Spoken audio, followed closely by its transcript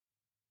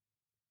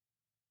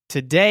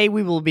Today,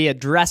 we will be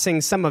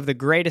addressing some of the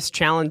greatest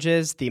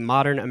challenges the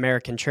modern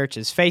American church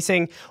is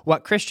facing,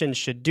 what Christians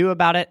should do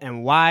about it,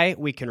 and why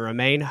we can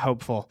remain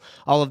hopeful.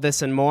 All of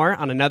this and more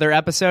on another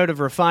episode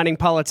of Refining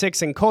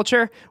Politics and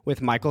Culture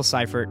with Michael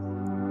Seifert.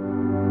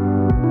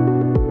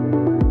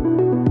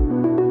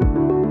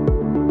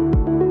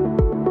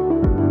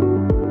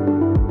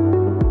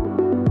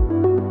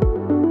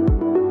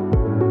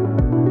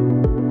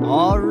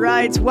 All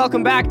right,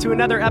 welcome back to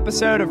another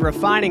episode of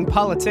Refining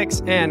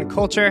Politics and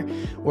Culture,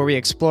 where we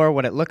explore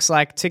what it looks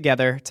like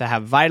together to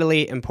have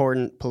vitally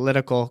important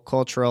political,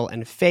 cultural,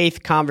 and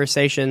faith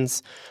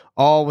conversations,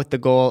 all with the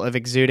goal of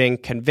exuding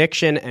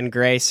conviction and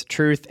grace,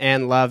 truth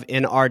and love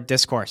in our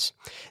discourse.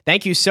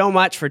 Thank you so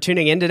much for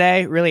tuning in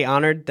today. Really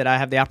honored that I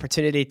have the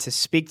opportunity to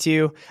speak to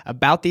you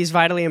about these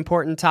vitally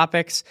important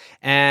topics,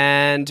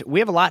 and we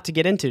have a lot to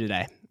get into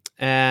today.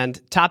 And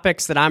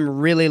topics that I'm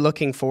really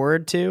looking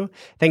forward to,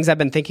 things I've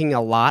been thinking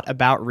a lot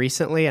about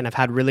recently and have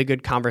had really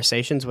good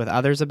conversations with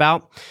others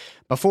about.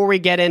 Before we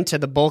get into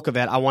the bulk of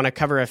it, I want to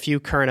cover a few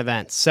current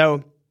events.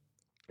 So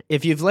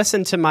if you've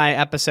listened to my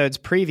episodes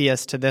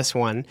previous to this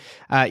one,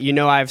 you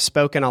know I've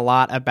spoken a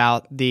lot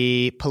about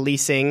the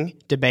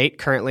policing debate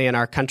currently in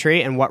our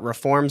country and what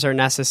reforms are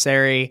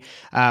necessary,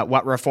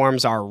 what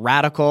reforms are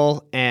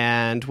radical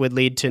and would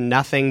lead to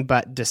nothing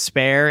but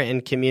despair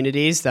in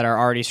communities that are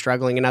already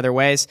struggling in other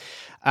ways.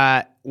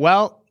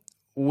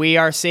 We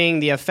are seeing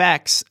the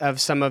effects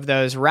of some of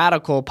those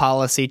radical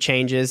policy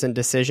changes and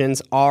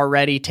decisions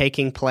already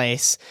taking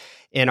place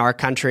in our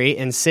country,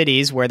 in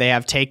cities where they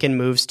have taken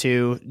moves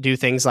to do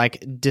things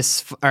like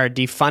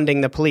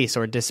defunding the police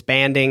or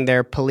disbanding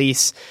their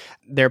police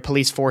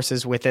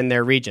forces within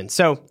their region.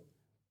 So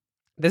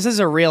this is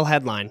a real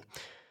headline.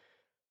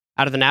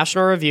 Out of the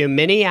National Review,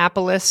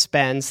 Minneapolis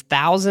spends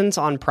thousands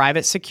on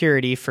private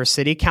security for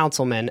city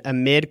councilmen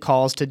amid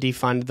calls to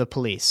defund the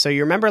police. So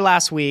you remember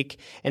last week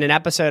in an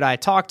episode I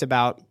talked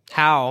about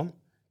how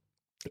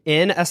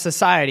in a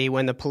society,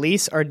 when the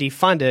police are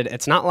defunded,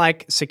 it's not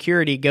like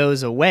security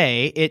goes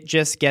away. It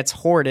just gets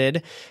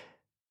hoarded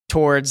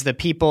towards the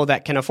people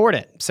that can afford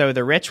it. So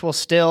the rich will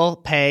still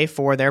pay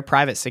for their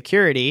private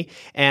security,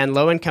 and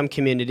low-income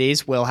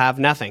communities will have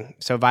nothing.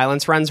 So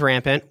violence runs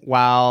rampant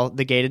while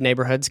the gated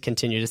neighborhoods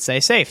continue to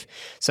stay safe.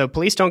 So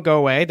police don't go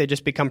away. They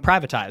just become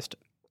privatized.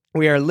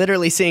 We are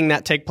literally seeing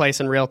that take place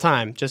in real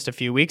time. Just a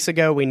few weeks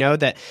ago, we know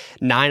that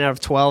 9 out of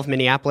 12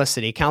 Minneapolis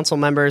City Council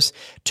members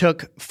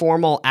took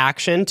formal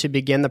action to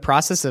begin the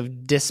process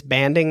of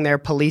disbanding their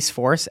police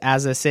force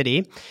as a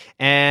city.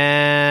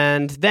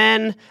 And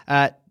then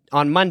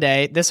on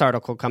Monday, this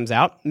article comes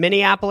out.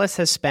 Minneapolis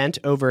has spent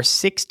over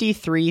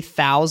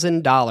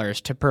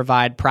 $63,000 to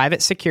provide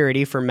private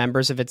security for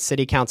members of its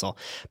city council.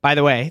 By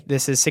the way,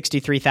 this is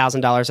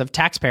 $63,000 of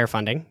taxpayer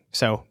funding,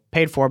 so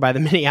paid for by the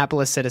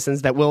Minneapolis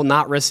citizens that will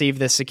not receive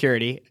this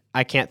security.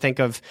 I can't think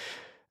of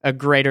a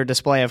greater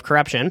display of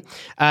corruption.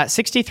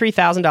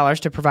 $63,000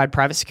 to provide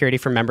private security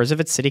for members of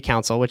its city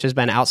council, which has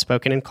been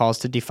outspoken in calls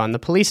to defund the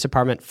police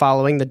department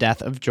following the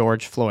death of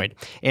George Floyd.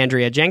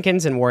 Andrea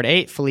Jenkins in Ward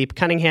 8, Philippe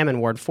Cunningham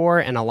in Ward 4,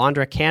 and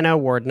Alondra Cano,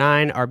 Ward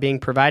 9, are being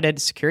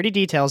provided security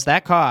details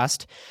that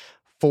cost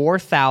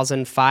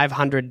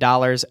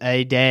 $4,500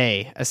 a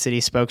day, a city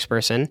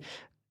spokesperson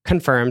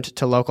confirmed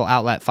to local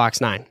outlet Fox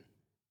 9.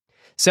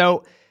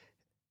 So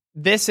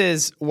this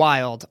is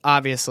wild,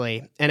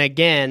 obviously. And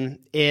again,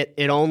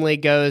 it only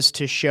goes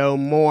to show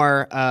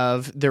more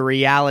of the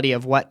reality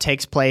of what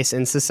takes place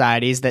in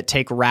societies that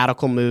take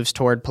radical moves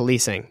toward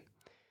policing.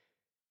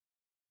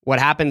 What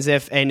happens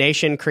if a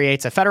nation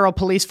creates a federal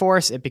police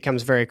force? It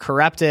becomes very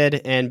corrupted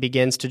and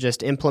begins to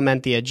just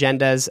implement the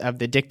agendas of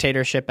the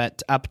dictatorship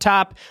up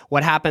top.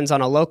 What happens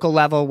on a local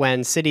level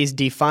when cities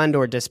defund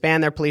or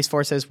disband their police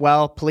forces?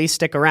 Well, police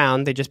stick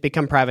around. They just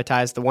become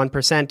privatized. The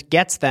 1%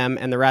 gets them,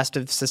 and the rest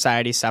of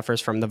society suffers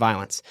from the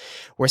violence.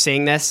 We're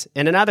seeing this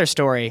in another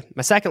story,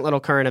 my second little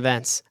current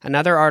events.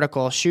 Another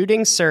article,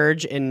 shootings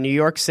surge in New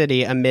York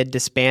City amid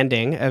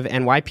disbanding of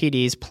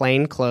NYPD's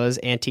plainclothes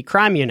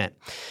anti-crime unit.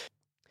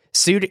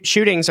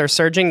 Shootings are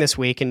surging this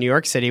week in New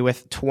York City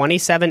with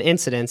 27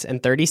 incidents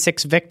and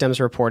 36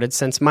 victims reported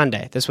since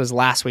Monday. This was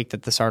last week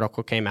that this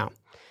article came out.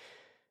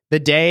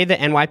 The day the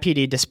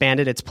NYPD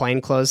disbanded its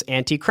plainclothes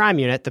anti-crime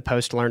unit, the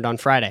Post learned on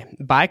Friday.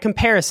 By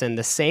comparison,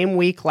 the same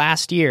week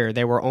last year,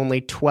 there were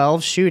only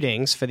 12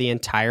 shootings for the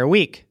entire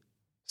week.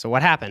 So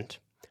what happened?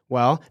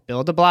 Well,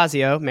 Bill de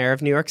Blasio, mayor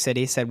of New York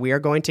City, said we are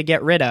going to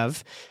get rid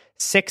of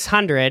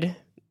 600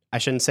 I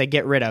shouldn't say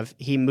get rid of.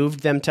 He moved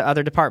them to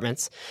other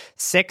departments.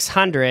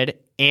 600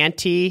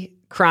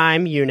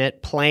 anti-crime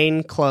unit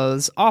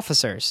plainclothes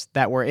officers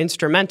that were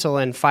instrumental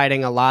in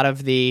fighting a lot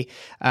of the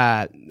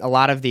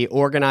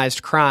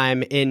organized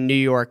crime in New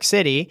York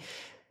City.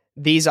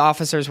 These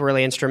officers were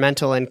really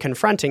instrumental in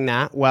confronting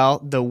that. Well,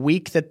 the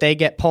week that they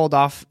get pulled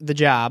off the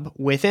job,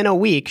 within a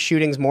week,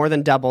 shootings more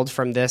than doubled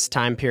from this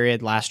time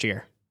period last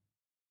year.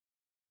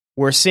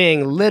 We're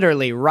seeing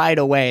literally right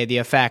away the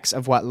effects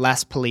of what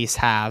less police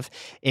have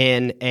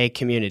in a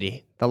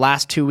community. The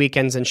last 2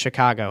 weekends in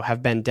Chicago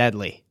have been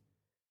deadly.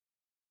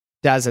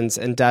 Dozens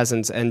and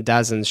dozens and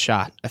dozens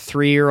shot. A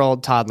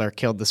 3-year-old toddler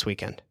killed this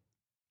weekend.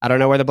 I don't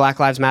know where the Black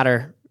Lives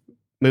Matter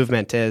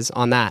movement is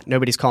on that.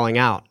 Nobody's calling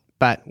out,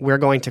 but we're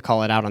going to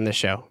call it out on this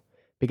show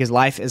because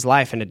life is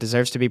life and it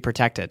deserves to be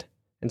protected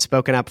and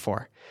spoken up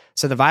for.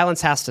 So the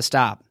violence has to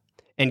stop,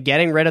 and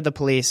getting rid of the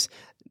police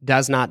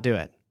does not do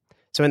it.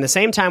 So in the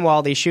same time,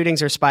 while these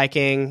shootings are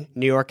spiking,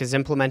 New York is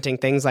implementing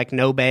things like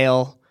no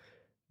bail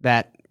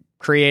that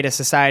create a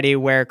society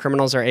where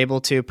criminals are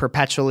able to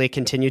perpetually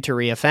continue to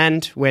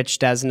reoffend, which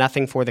does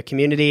nothing for the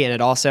community, and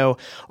it also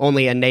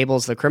only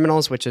enables the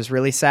criminals, which is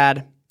really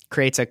sad,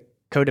 creates a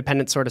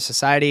codependent sort of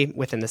society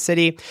within the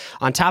city.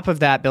 On top of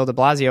that, Bill de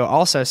Blasio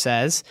also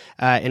says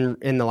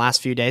in the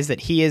last few days that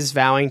he is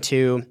vowing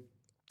to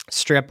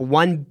strip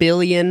 $1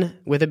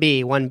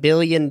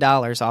 billion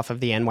off of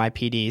the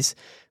NYPD's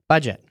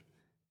budget.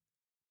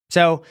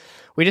 So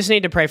we just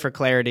need to pray for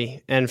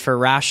clarity and for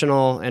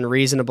rational and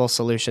reasonable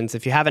solutions.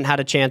 If you haven't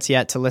had a chance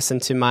yet to listen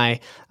to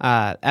my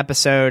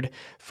episode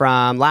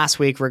from last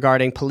week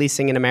regarding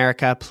policing in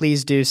America,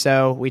 please do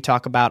so. We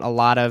talk about a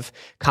lot of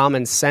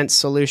common sense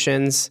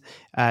solutions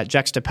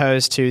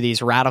juxtaposed to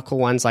these radical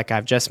ones like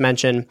I've just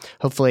mentioned.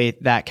 Hopefully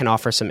that can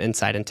offer some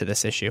insight into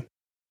this issue.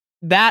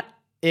 That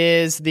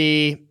is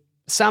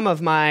some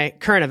of my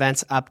current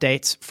events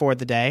updates for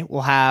the day.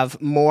 We'll have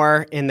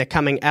more in the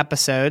coming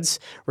episodes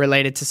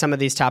related to some of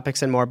these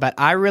topics and more, but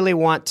I really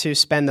want to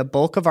spend the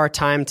bulk of our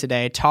time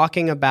today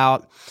talking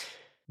about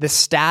the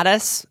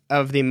status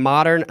of the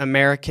modern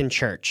American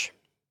church.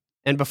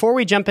 And before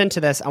we jump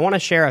into this, I want to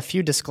share a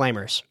few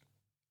disclaimers.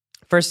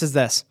 First is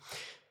this.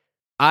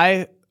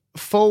 I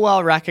full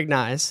well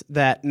recognize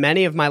that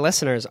many of my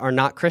listeners are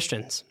not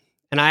Christians,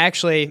 and I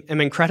actually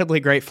am incredibly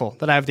grateful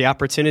that I have the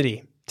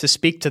opportunity to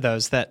speak to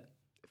those that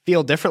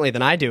feel differently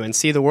than I do and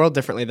see the world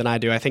differently than I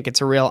do. I think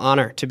it's a real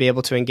honor to be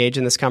able to engage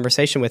in this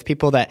conversation with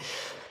people that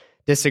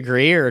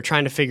disagree or are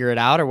trying to figure it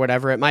out or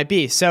whatever it might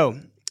be. So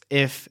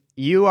if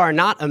you are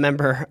not a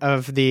member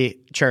of the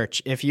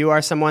church, if you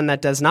are someone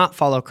that does not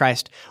follow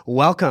Christ,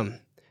 welcome.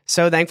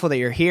 So thankful that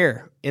you're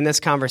here in this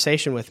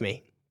conversation with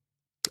me.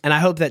 And I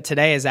hope that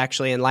today is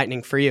actually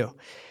enlightening for you.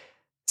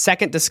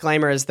 Second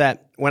disclaimer is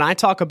that when I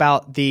talk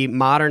about the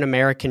modern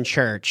American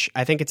church,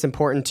 I think it's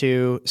important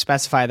to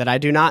specify that I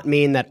do not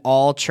mean that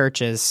all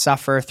churches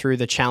suffer through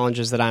the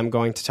challenges that I'm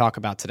going to talk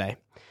about today.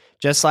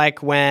 Just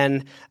like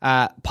when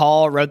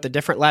Paul wrote the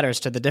different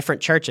letters to the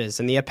different churches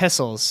and the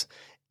epistles,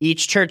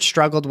 each church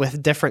struggled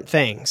with different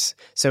things.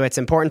 So it's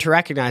important to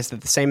recognize that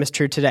the same is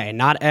true today.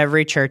 Not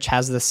every church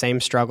has the same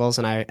struggles,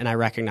 and I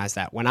recognize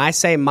that. When I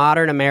say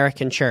modern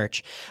American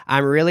church,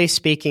 I'm really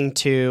speaking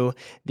to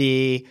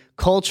the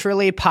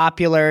culturally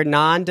popular,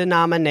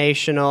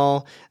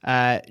 non-denominational,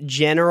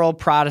 general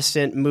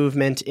Protestant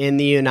movement in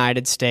the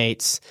United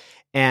States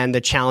and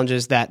the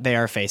challenges that they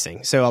are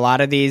facing. So a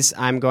lot of these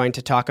I'm going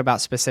to talk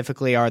about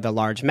specifically are the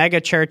large mega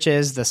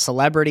churches, the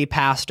celebrity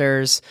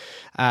pastors.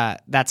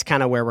 That's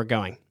kind of where we're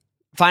going.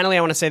 Finally,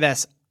 I want to say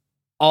this.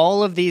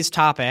 All of these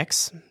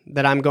topics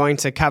that I'm going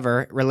to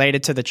cover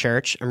related to the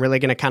church, I'm really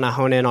going to kind of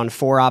hone in on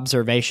 4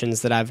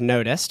 observations that I've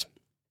noticed.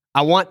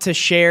 I want to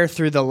share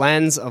through the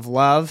lens of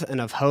love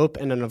and of hope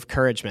and of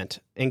encouragement.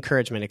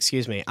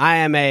 I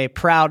am a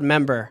proud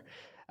member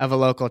of a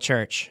local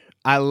church.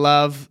 I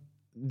love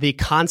the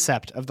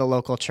concept of the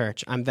local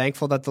church. I'm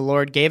thankful that the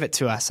Lord gave it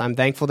to us. I'm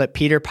thankful that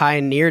Peter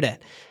pioneered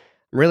it.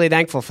 I'm really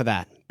thankful for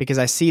that because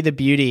I see the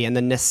beauty and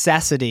the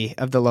necessity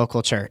of the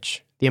local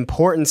church, the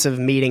importance of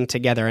meeting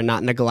together and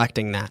not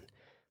neglecting that,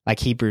 like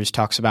Hebrews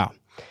talks about.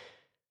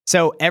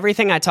 So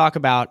everything I talk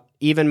about,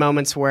 even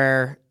moments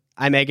where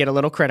I may get a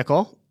little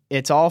critical,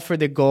 it's all for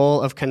the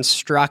goal of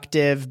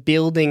constructive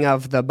building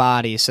of the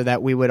body so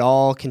that we would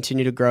all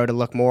continue to grow to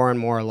look more and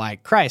more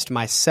like Christ,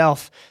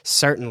 myself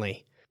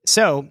certainly.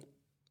 So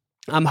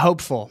I'm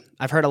hopeful.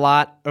 I've heard a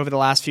lot over the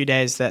last few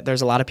days that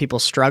there's a lot of people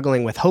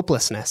struggling with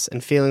hopelessness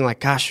and feeling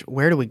like, gosh,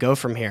 where do we go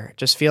from here? It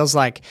just feels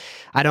like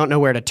I don't know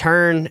where to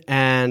turn,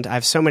 and I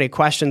have so many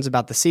questions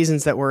about the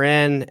seasons that we're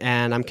in,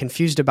 and I'm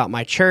confused about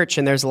my church,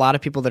 and there's a lot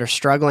of people that are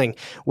struggling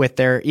with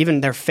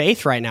their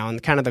faith right now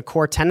and kind of the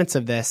core tenets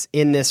of this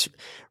in this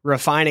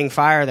refining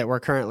fire that we're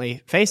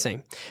currently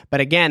facing. But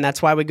again,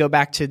 that's why we go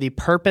back to the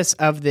purpose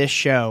of this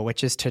show,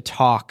 which is to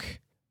talk,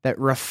 that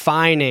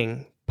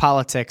refining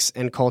politics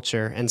and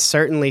culture, and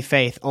certainly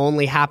faith,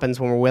 only happens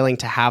when we're willing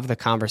to have the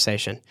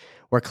conversation.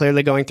 We're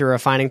clearly going through a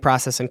refining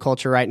process in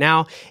culture right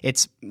now.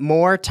 It's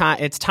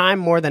time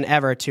more than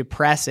ever to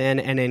press in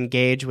and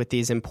engage with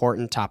these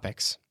important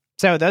topics.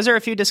 So those are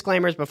a few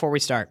disclaimers before we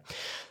start.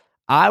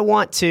 I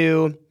want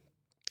to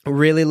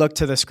really look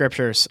to the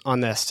scriptures on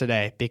this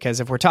today,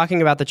 because if we're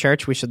talking about the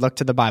church, we should look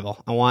to the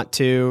Bible. I want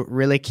to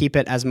really keep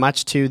it as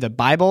much to the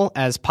Bible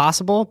as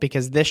possible,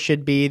 because this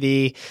should be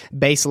the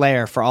base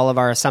layer for all of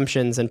our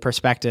assumptions and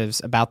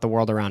perspectives about the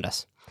world around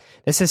us.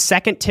 This is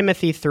 2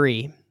 Timothy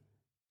 3.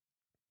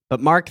 But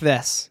mark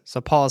this.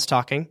 So Paul is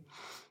talking.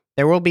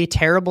 There will be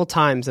terrible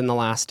times in the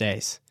last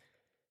days.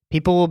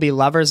 People will be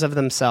lovers of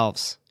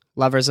themselves,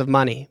 lovers of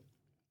money,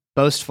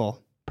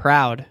 boastful,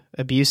 proud,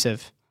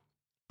 abusive,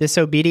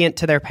 disobedient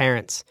to their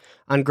parents,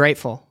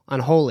 ungrateful,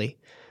 unholy,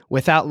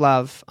 without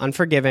love,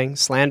 unforgiving,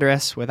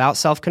 slanderous, without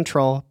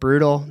self-control,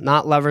 brutal,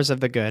 not lovers of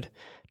the good,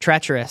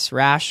 treacherous,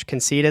 rash,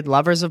 conceited,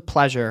 lovers of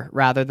pleasure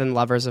rather than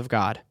lovers of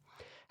God,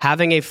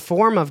 having a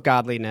form of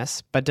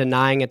godliness but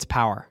denying its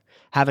power.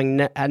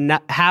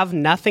 Have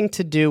nothing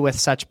to do with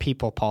such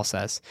people, Paul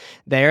says.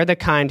 They are the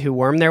kind who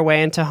worm their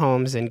way into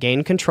homes and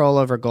gain control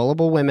over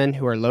gullible women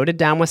who are loaded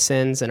down with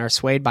sins and are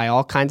swayed by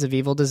all kinds of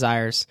evil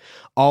desires,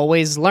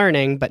 always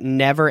learning but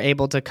never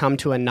able to come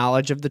to a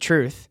knowledge of the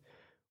truth.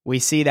 We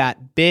see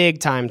that big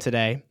time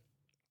today.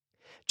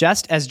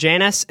 Just as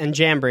Jannes and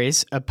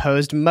Jambres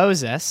opposed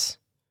Moses,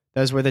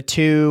 those were the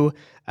two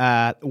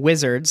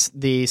wizards,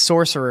 the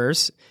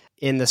sorcerers,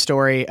 in the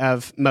story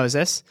of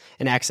Moses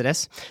in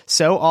Exodus,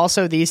 so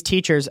also these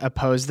teachers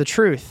oppose the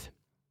truth.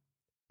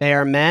 They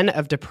are men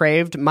of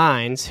depraved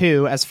minds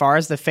who, as far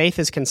as the faith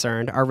is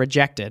concerned, are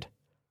rejected.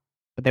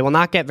 But they will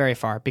not get very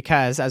far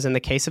because, as in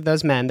the case of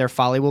those men, their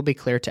folly will be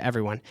clear to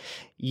everyone.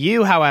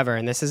 You, however,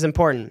 and this is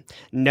important,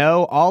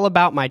 know all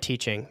about my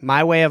teaching,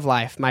 my way of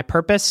life, my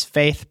purpose,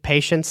 faith,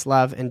 patience,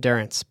 love,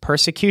 endurance,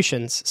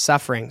 persecutions,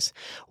 sufferings.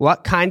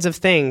 What kinds of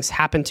things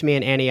happened to me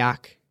in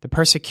Antioch? The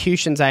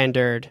persecutions I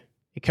endured,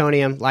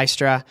 Iconium,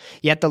 Lystra,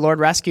 yet the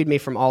Lord rescued me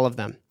from all of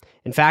them.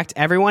 In fact,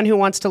 everyone who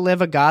wants to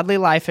live a godly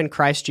life in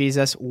Christ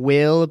Jesus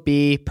will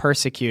be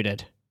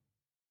persecuted,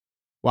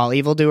 while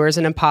evildoers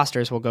and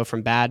impostors will go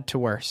from bad to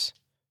worse,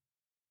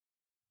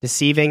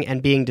 deceiving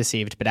and being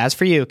deceived. But as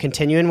for you,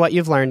 continue in what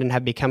you've learned and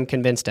have become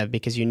convinced of,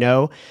 because you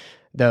know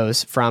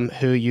those from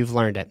who you've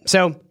learned it.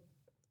 So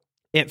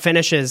it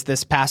finishes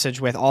this passage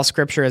with all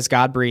scripture is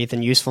God-breathed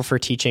and useful for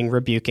teaching,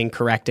 rebuking,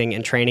 correcting,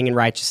 and training in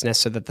righteousness,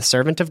 so that the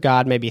servant of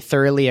God may be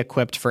thoroughly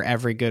equipped for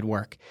every good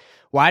work.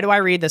 Why do I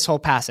read this whole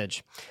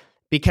passage?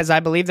 Because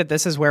I believe that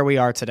this is where we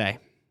are today.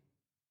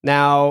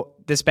 Now,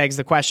 this begs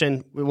the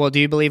question, well, do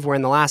you believe we're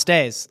in the last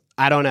days?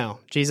 I don't know.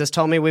 Jesus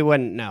told me we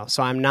wouldn't know,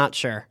 so I'm not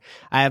sure.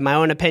 I have my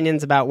own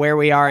opinions about where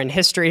we are in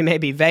history,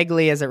 maybe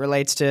vaguely as it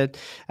relates to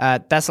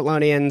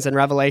Thessalonians and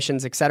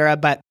Revelations, etc.,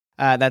 but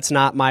that's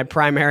not my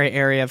primary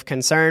area of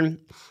concern.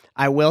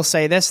 I will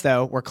say this,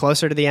 though. We're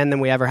closer to the end than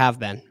we ever have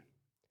been.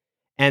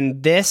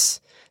 And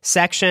this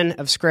section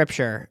of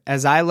Scripture,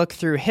 as I look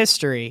through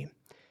history,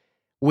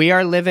 we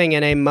are living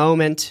in a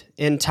moment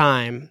in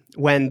time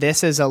when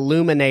this is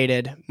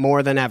illuminated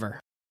more than ever.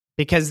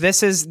 Because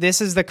this is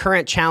the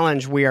current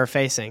challenge we are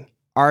facing.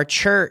 Our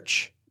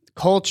church,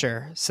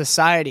 culture,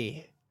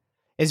 society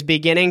is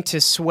beginning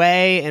to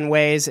sway in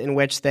ways in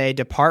which they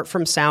depart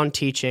from sound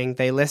teaching.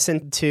 They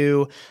listen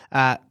to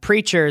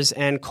preachers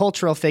and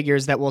cultural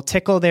figures that will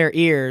tickle their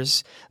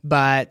ears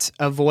but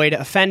avoid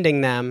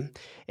offending them,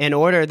 in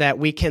order that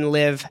we can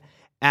live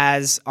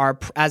as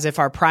if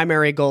our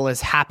primary goal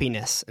is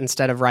happiness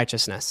instead of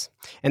righteousness.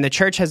 And the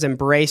church has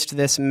embraced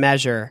this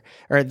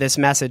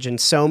message in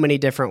so many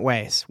different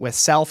ways, with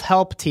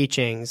self-help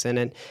teachings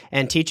and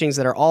teachings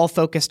that are all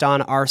focused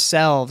on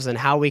ourselves and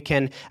how we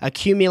can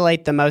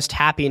accumulate the most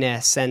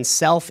happiness and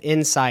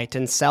self-insight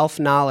and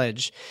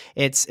self-knowledge.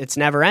 It's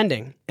never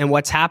ending. And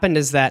what's happened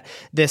is that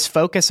this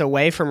focus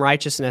away from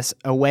righteousness,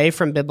 away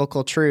from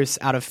biblical truths,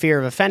 out of fear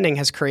of offending,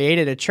 has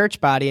created a church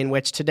body in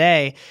which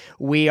today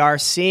we are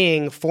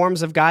seeing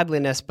forms of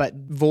godliness but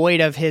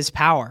void of his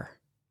power.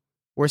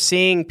 We're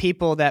seeing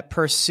people that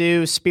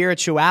pursue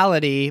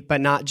spirituality but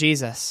not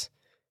Jesus.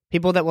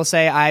 People that will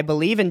say, I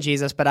believe in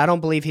Jesus, but I don't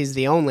believe he's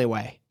the only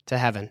way to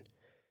heaven.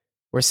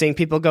 We're seeing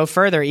people go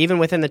further, even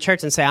within the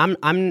church, and say,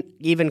 I'm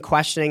even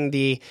questioning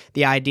the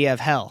idea of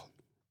hell.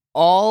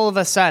 All of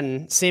a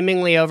sudden,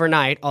 seemingly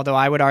overnight, although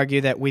I would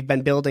argue that we've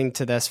been building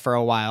to this for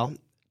a while,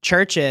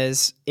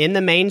 churches in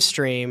the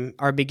mainstream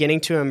are beginning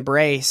to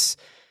embrace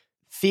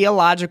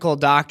theological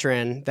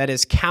doctrine that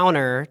is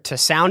counter to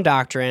sound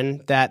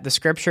doctrine that the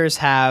scriptures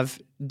have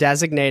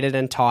designated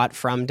and taught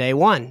from day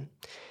one.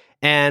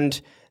 And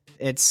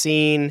it's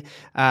seen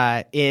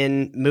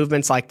in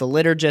movements like the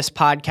Liturgist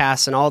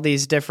podcasts and all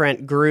these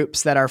different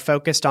groups that are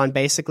focused on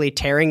basically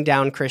tearing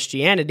down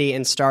Christianity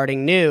and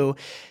starting new,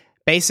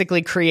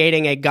 basically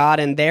creating a God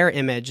in their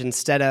image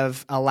instead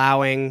of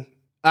allowing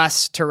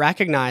us to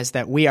recognize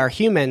that we are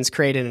humans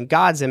created in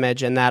God's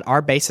image and that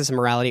our basis of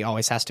morality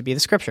always has to be the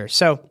scriptures.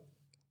 So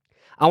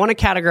I want to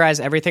categorize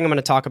everything I'm going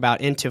to talk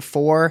about into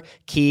 4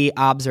 key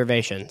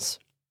observations.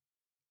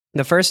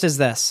 The first is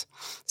this: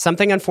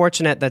 something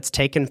unfortunate that's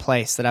taken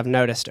place that I've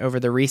noticed over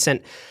the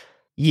recent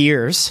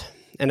years,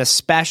 and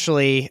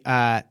especially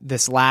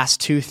this last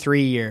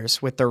 2-3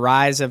 years, with the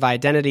rise of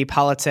identity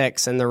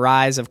politics and the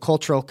rise of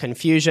cultural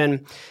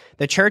confusion.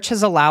 The church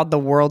has allowed the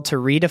world to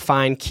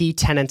redefine key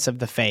tenets of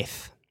the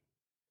faith.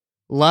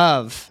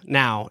 Love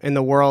now, in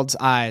the world's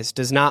eyes,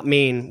 does not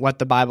mean what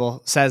the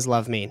Bible says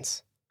love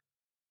means.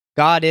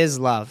 God is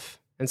love.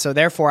 And so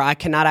therefore, I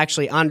cannot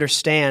actually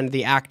understand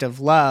the act of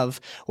love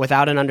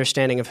without an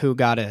understanding of who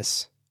God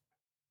is.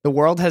 The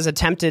world has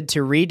attempted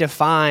to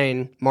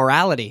redefine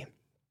morality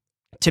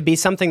to be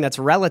something that's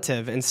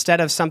relative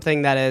instead of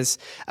something that is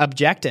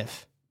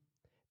objective.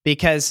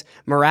 because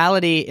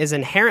morality is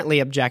inherently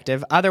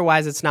objective.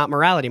 Otherwise, it's not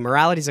morality.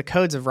 Morality is a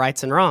code of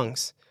rights and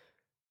wrongs.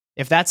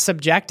 If that's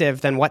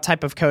subjective, then what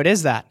type of code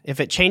is that? If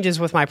it changes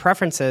with my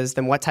preferences,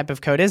 then what type of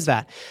code is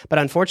that? But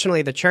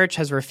unfortunately, the church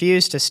has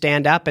refused to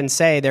stand up and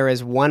say there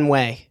is one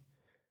way,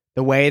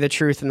 the way, the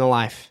truth, and the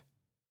life.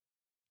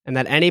 And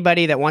that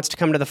anybody that wants to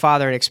come to the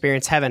Father and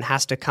experience heaven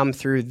has to come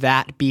through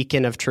that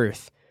beacon of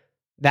truth,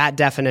 that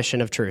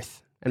definition of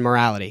truth and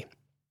morality.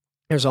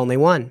 There's only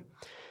one.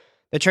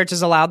 The church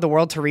has allowed the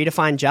world to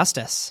redefine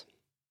justice.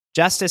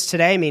 Justice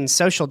today means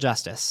social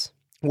justice,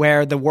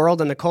 where the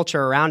world and the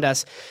culture around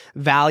us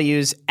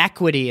values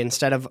equity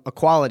instead of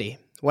equality.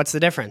 What's the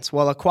difference?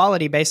 Well,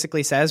 equality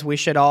basically says we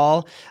should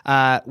all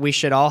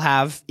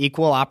have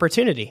equal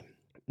opportunity.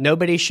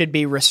 Nobody should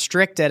be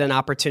restricted an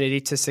opportunity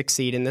to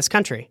succeed in this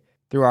country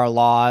through our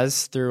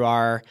laws, through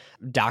our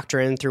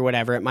doctrine, through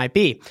whatever it might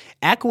be.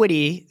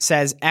 Equity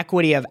says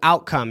equity of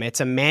outcome. It's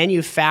a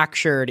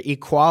manufactured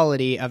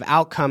equality of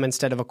outcome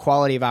instead of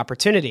equality of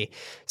opportunity.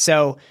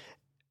 So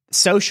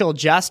social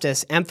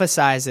justice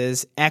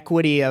emphasizes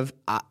equity of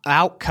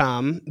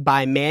outcome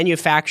by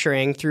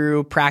manufacturing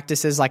through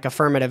practices like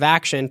affirmative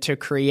action to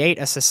create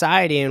a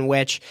society in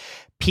which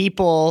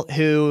people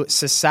who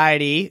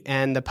society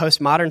and the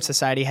postmodern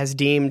society has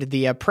deemed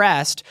the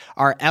oppressed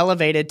are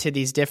elevated to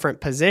these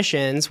different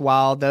positions,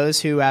 while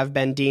those who have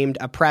been deemed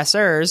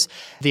oppressors,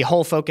 the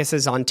whole focus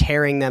is on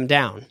tearing them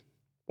down.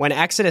 When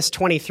Exodus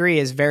 23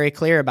 is very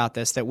clear about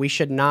this, that we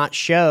should not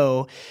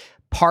show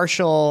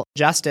partial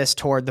justice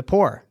toward the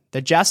poor.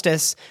 The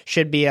justice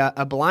should be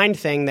a blind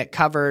thing that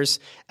covers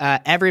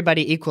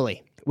everybody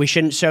equally. We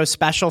shouldn't show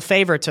special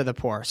favor to the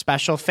poor,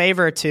 special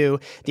favor to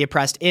the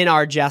oppressed in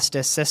our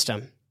justice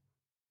system.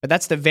 But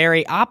that's the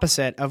very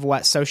opposite of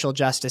what social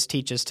justice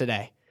teaches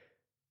today,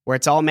 where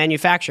it's all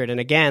manufactured. And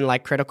again,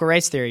 like critical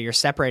race theory, you're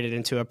separated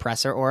into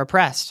oppressor or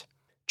oppressed.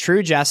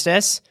 True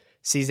justice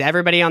sees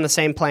everybody on the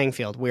same playing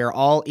field. We are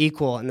all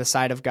equal in the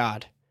sight of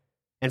God.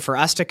 And for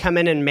us to come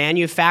in and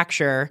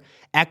manufacture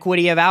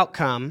equity of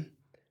outcome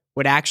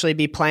would actually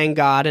be playing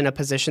God in a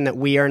position that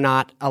we are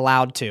not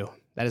allowed to.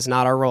 That is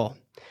not our role.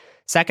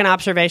 Second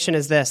observation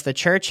is this: the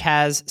church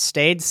has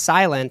stayed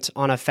silent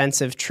on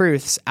offensive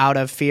truths out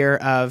of fear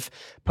of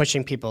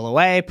pushing people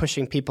away,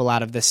 pushing people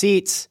out of the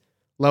seats,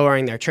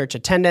 lowering their church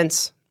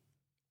attendance.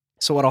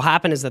 So what will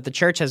happen is that the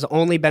church has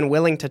only been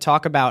willing to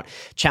talk about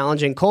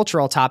challenging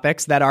cultural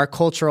topics that are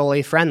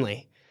culturally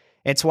friendly.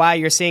 It's why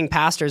you're seeing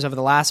pastors over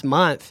the last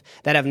month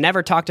that have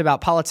never talked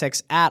about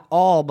politics at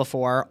all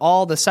before,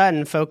 all of a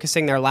sudden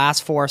focusing their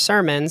last 4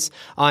 sermons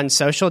on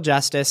social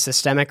justice,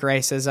 systemic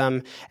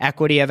racism,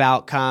 equity of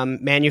outcome,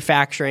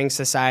 manufacturing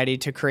society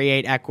to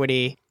create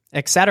equity,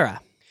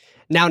 etc.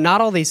 Now, not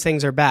all these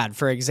things are bad.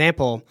 For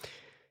example,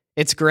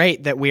 it's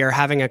great that we are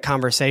having a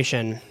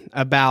conversation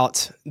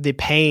about the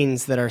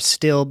pains that are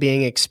still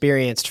being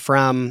experienced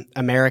from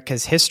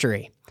America's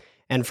history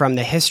and from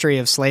the history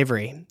of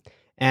slavery,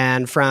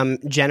 and from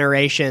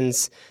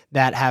generations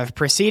that have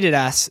preceded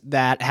us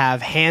that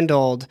have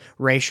handled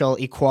racial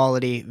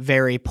equality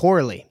very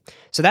poorly.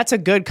 So that's a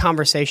good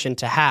conversation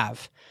to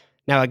have.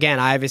 Now, again,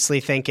 I obviously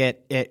think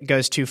it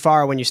goes too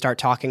far when you start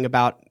talking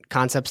about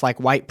concepts like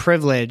white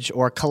privilege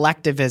or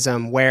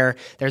collectivism, where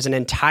there's an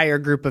entire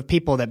group of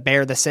people that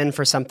bear the sin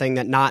for something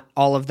that not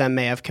all of them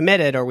may have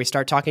committed, or we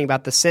start talking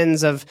about the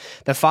sins of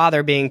the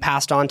father being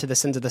passed on to the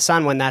sins of the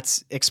son when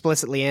that's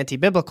explicitly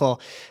anti-biblical.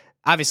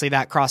 Obviously,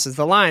 that crosses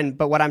the line,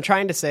 but what I'm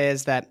trying to say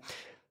is that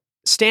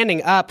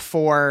standing up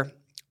for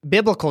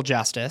biblical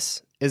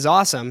justice is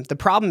awesome. The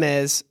problem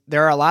is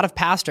there are a lot of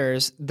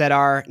pastors that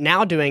are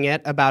now doing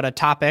it about a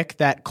topic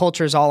that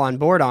culture's all on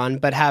board on,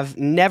 but have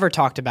never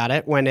talked about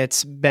it when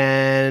it's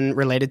been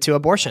related to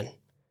abortion,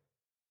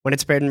 when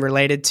it's been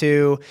related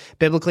to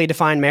biblically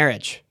defined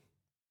marriage,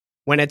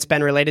 when it's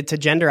been related to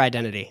gender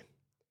identity,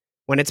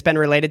 when it's been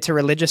related to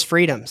religious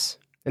freedoms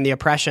and the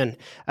oppression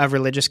of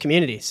religious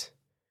communities,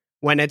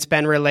 when it's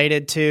been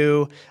related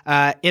to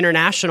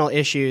international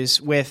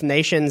issues with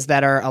nations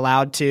that are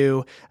allowed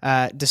to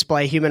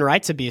display human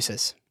rights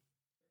abuses.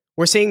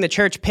 We're seeing the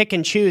church pick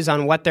and choose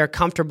on what they're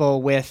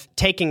comfortable with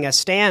taking a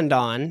stand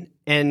on,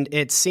 and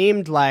it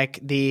seemed like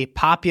the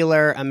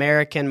popular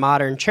American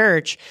modern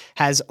church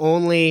has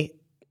only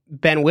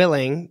been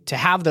willing to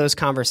have those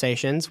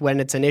conversations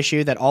when it's an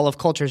issue that all of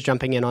culture is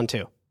jumping in on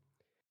too.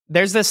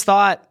 There's this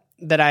thought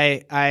that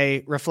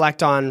I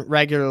reflect on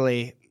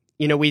regularly.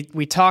 You know,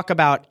 we talk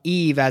about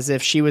Eve as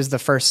if she was the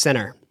first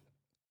sinner.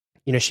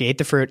 You know, she ate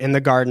the fruit in the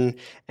garden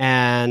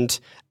and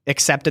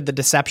accepted the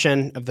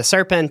deception of the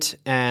serpent,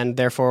 and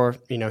therefore,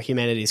 you know,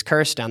 humanity's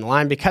cursed down the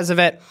line because of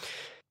it.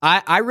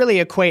 I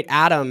really equate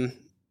Adam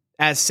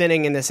as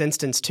sinning in this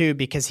instance too,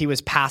 because he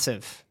was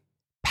passive.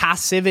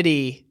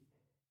 Passivity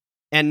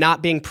and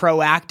not being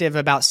proactive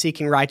about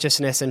seeking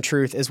righteousness and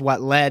truth is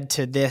what led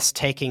to this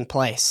taking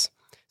place.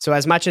 So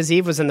as much as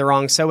Eve was in the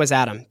wrong, so was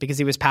Adam, because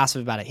he was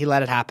passive about it. He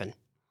let it happen.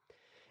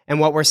 And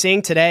what we're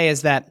seeing today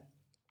is that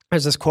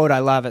there's this quote I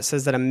love. It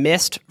says that a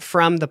mist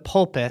from the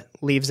pulpit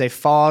leaves a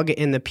fog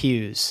in the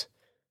pews.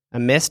 A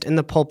mist in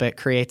the pulpit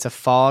creates a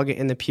fog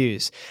in the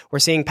pews. We're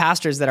seeing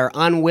pastors that are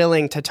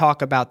unwilling to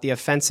talk about the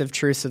offensive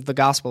truths of the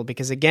gospel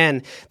because,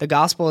 again, the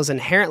gospel is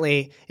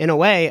inherently, in a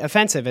way,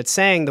 offensive. It's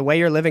saying the way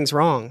you're living's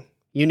wrong.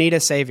 You need a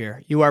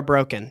savior. You are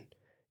broken.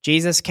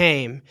 Jesus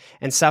came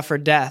and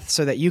suffered death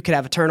so that you could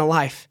have eternal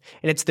life.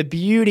 And it's the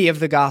beauty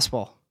of the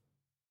gospel.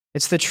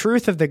 It's the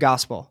truth of the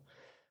gospel.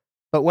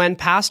 But when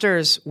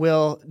pastors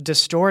will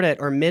distort it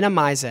or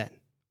minimize it,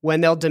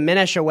 when they'll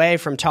diminish away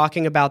from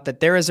talking about that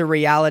there is a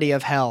reality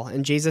of hell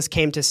and Jesus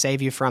came to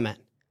save you from it,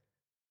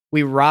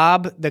 we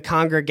rob the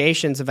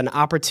congregations of an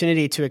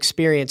opportunity to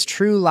experience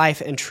true life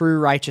and true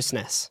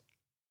righteousness.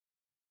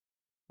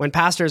 When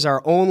pastors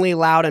are only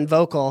loud and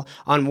vocal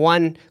on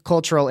one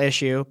cultural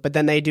issue, but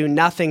then they do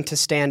nothing to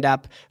stand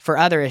up for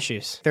other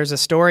issues. There's a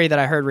story that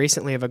I heard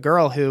recently of a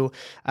girl who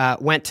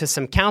went to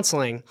some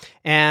counseling,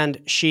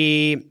 and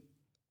she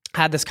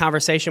had this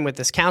conversation with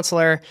this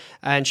counselor,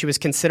 and she was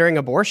considering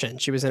abortion.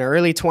 She was in her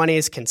early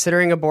 20s,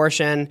 considering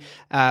abortion,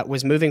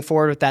 was moving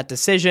forward with that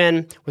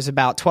decision, was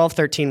about 12,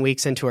 13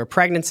 weeks into her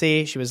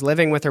pregnancy. She was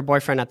living with her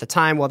boyfriend at the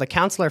time. Well, the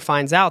counselor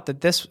finds out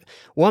that this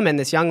woman,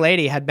 this young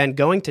lady, had been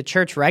going to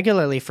church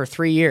regularly for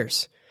 3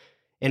 years,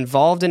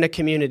 involved in a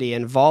community,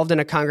 involved in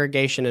a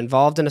congregation,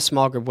 involved in a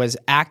small group, was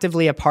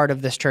actively a part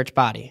of this church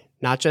body,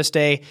 not just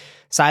a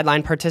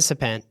sideline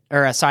participant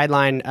or a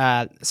sideline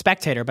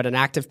spectator, but an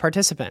active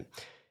participant,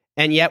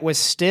 and yet was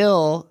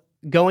still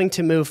going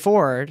to move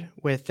forward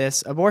with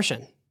this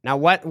abortion. Now,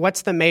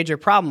 what's the major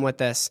problem with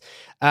this?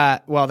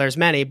 Well, there's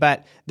many,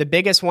 but the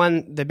biggest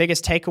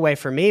takeaway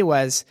for me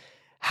was,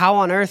 how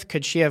on earth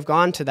could she have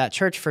gone to that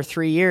church for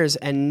 3 years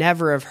and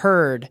never have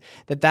heard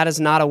that that is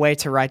not a way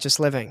to righteous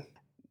living?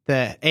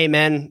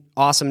 The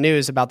awesome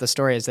news about the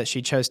story is that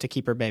she chose to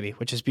keep her baby,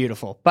 which is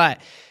beautiful. But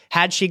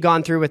had she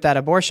gone through with that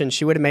abortion,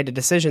 she would have made a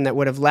decision that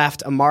would have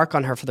left a mark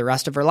on her for the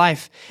rest of her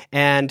life.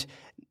 And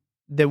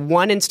the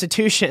one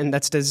institution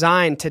that's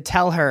designed to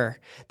tell her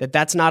that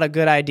that's not a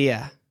good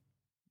idea,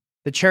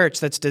 the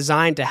church that's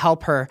designed to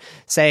help her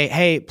say,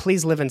 hey,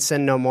 please live in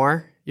sin no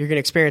more, you're going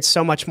to experience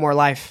so much more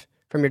life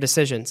from your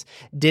decisions,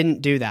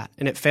 didn't do that,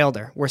 and it failed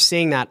her. We're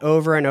seeing that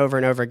over and over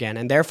and over again,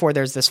 and therefore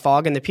there's this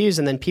fog in the pews,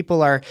 and then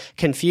people are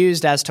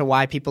confused as to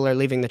why people are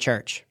leaving the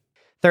church.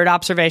 Third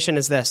observation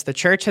is this: the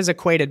church has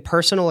equated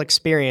personal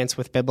experience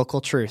with biblical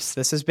truths.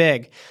 This is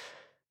big.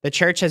 The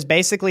church has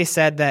basically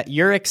said that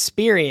your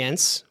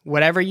experience,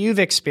 whatever you've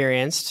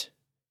experienced,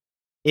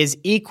 is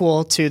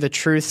equal to the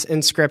truths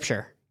in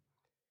Scripture.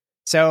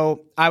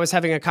 So I was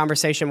having a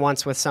conversation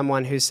once with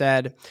someone who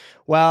said,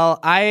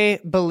 well, I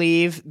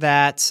believe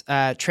that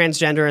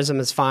transgenderism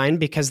is fine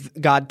because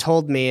God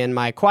told me in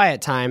my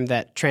quiet time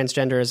that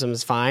transgenderism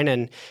is fine,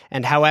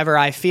 and however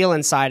I feel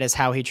inside is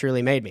how he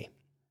truly made me.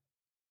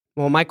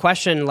 Well, my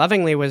question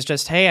lovingly was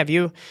just, hey, have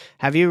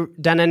you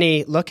done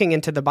any looking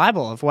into the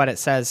Bible of what it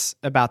says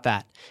about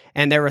that?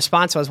 And their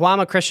response was, well, I'm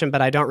a Christian,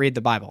 but I don't read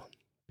the Bible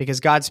because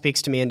God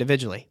speaks to me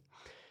individually.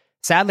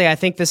 Sadly, I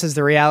think this is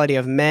the reality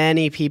of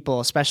many people,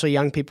 especially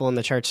young people in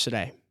the church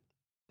today,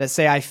 that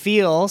say, I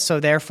feel, so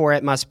therefore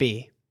it must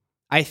be.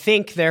 I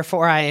think,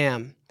 therefore I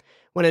am.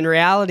 When in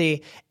reality,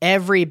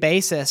 every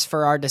basis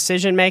for our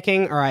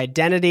decision-making, our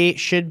identity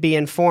should be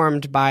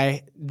informed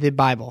by the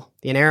Bible,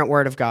 the inerrant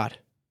Word of God.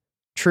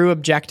 True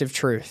objective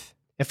truth.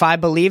 If I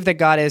believe that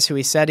God is who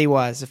he said he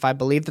was, if I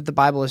believe that the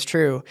Bible is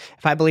true,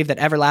 if I believe that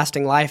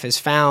everlasting life is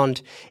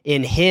found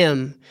in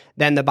him,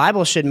 then the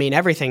Bible should mean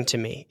everything to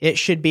me. It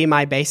should be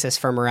my basis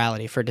for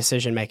morality, for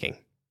decision-making.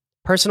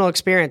 Personal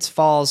experience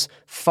falls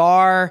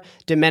far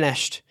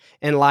diminished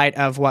in light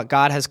of what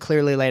God has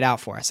clearly laid out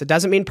for us. It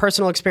doesn't mean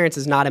personal experience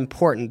is not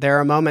important. There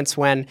are moments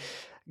when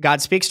God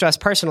speaks to us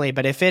personally,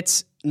 but if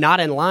it's not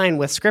in line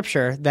with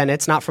Scripture, then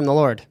it's not from the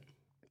Lord.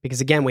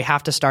 Because again, we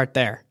have to start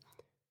there.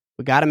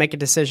 We got to make a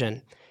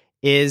decision.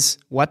 Is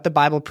what the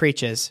Bible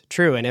preaches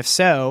true? And if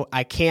so,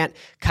 I can't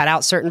cut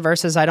out certain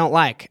verses I don't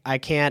like. I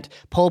can't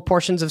pull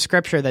portions of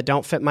Scripture that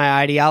don't fit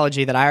my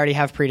ideology that I already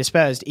have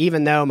predisposed,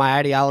 even though my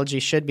ideology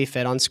should be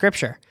fit on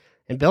Scripture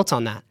and built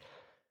on that.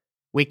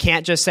 We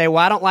can't just say, well,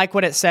 I don't like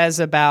what it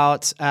says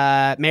about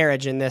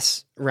marriage in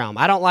this realm.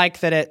 I don't like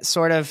that it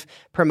sort of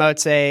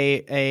promotes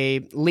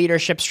a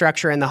leadership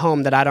structure in the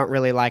home that I don't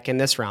really like in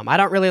this realm. I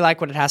don't really like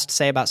what it has to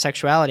say about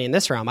sexuality in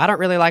this realm. I don't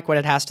really like what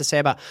it has to say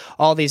about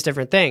all these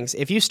different things.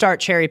 If you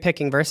start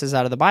cherry-picking verses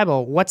out of the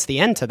Bible, what's the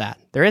end to that?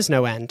 There is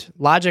no end.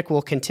 Logic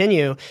will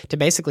continue to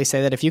basically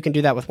say that if you can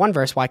do that with one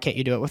verse, why can't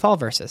you do it with all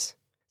verses?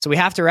 So we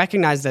have to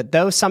recognize that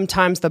though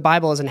sometimes the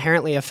Bible is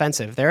inherently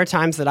offensive, there are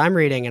times that I'm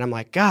reading and I'm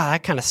like, God,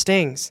 that kind of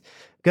stings.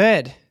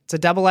 Good. It's a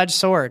double-edged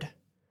sword.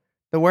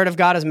 The Word of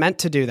God is meant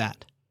to do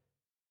that,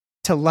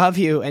 to love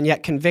you and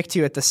yet convict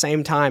you at the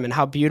same time. And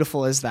how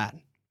beautiful is that?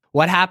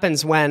 What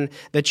happens when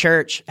the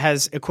church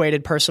has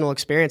equated personal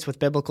experience with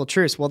biblical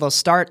truths? Well, they'll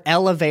start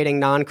elevating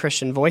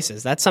non-Christian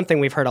voices. That's something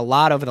we've heard a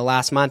lot over the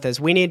last month, is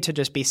we need to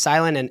just be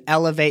silent and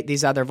elevate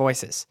these other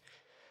voices.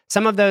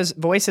 Some of those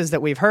voices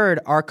that we've heard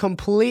are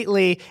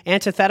completely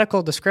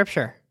antithetical to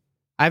Scripture.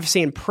 I've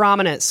seen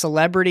prominent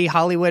celebrity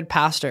Hollywood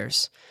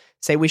pastors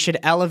say we should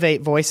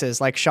elevate voices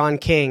like Sean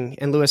King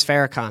and Louis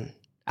Farrakhan,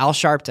 Al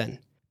Sharpton,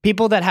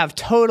 people that have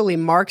totally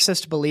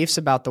Marxist beliefs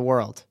about the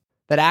world,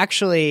 that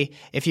actually,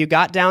 if you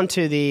got down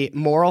to the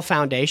moral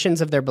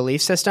foundations of their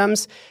belief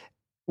systems,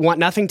 want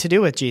nothing to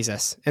do with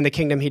Jesus and the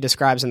kingdom he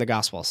describes in the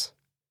Gospels.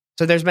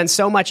 So there's been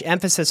so much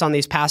emphasis on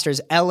these pastors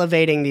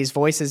elevating these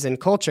voices in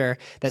culture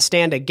that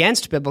stand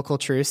against biblical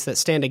truths, that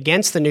stand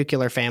against the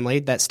nuclear family,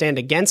 that stand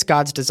against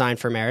God's design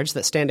for marriage,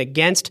 that stand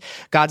against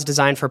God's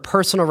design for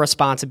personal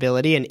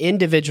responsibility and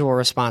individual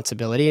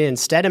responsibility, and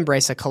instead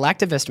embrace a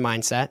collectivist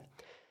mindset,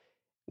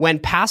 when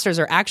pastors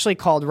are actually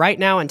called right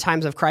now in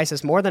times of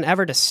crisis more than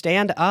ever to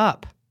stand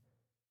up,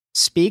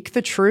 speak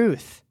the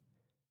truth,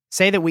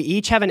 say that we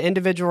each have an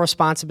individual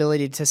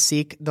responsibility to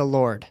seek the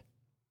Lord.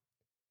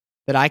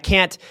 That I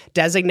can't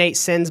designate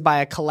sins by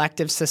a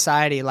collective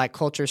society like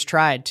culture's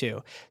tried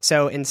to.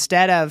 So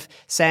instead of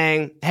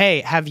saying,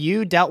 hey, have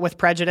you dealt with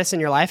prejudice in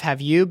your life?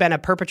 Have you been a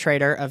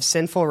perpetrator of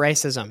sinful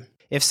racism?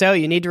 If so,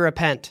 you need to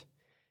repent.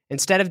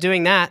 Instead of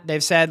doing that,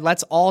 they've said,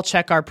 let's all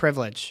check our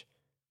privilege.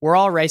 We're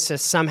all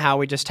racist somehow,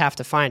 we just have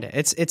to find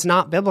it. It's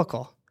not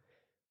biblical.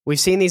 We've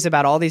seen these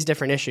about all these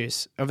different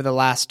issues over the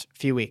last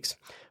few weeks.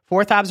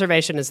 Fourth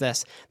observation is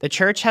this: the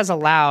church has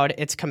allowed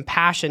its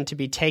compassion to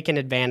be taken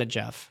advantage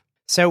of.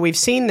 So we've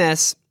seen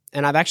this,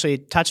 and I've actually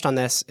touched on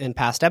this in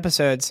past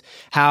episodes,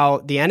 how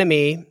the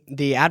enemy,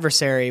 the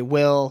adversary,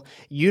 will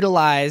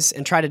utilize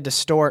and try to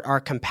distort our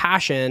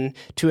compassion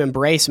to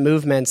embrace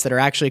movements that are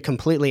actually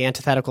completely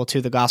antithetical to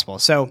the gospel.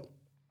 So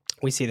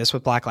we see this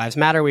with Black Lives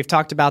Matter. We've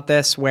talked about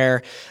this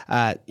where,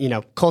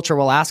 culture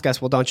will ask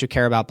us, well, don't you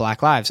care about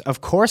Black lives?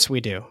 Of course we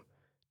do.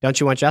 Don't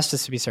you want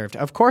justice to be served?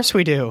 Of course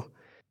we do.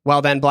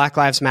 Well, then Black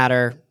Lives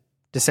Matter,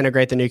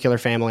 disintegrate the nuclear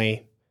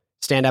family,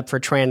 stand up for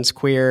trans,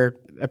 queer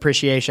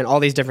appreciation, all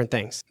these different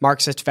things.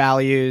 Marxist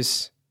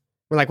values.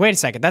 We're like, wait a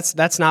second,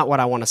 that's not what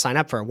I want to sign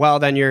up for. Well,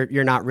 then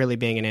you're not really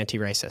being an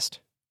anti-racist.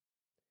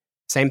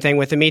 Same thing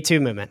with the Me Too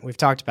movement. We've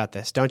talked about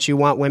this. Don't you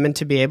want women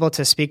to be able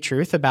to speak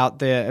truth about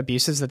the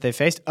abuses that they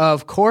faced?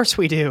 Of course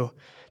we do.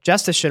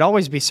 Justice should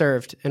always be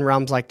served in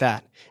realms like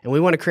that. And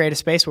we want to create a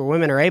space where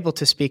women are able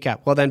to speak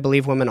up. Well, then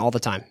believe women all the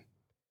time.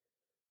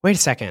 Wait a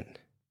second.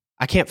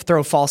 I can't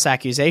throw false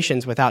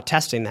accusations without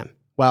testing them.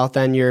 Well,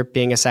 then you're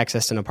being a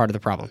sexist and a part of the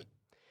problem.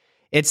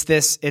 It's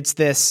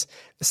this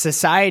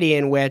society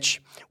in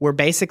which we're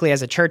basically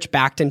as a church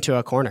backed into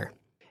a corner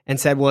and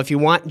said, well, if you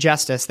want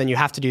justice, then you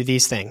have to do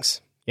these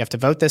things. You have to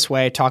vote this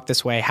way, talk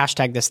this way,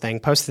 hashtag this thing,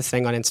 post this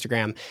thing on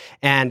Instagram.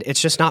 And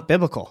it's just not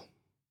biblical.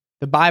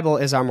 The Bible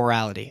is our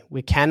morality.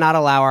 We cannot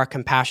allow our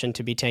compassion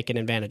to be taken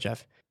advantage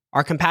of.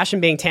 Our compassion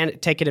being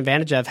taken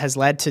advantage of has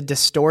led to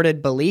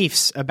distorted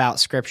beliefs about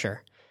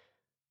Scripture.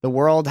 The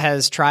world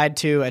has tried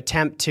to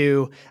attempt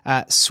to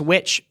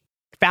switch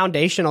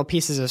foundational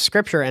pieces of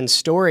Scripture and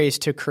stories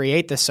to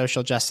create this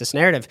social justice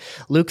narrative.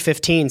 Luke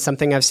 15,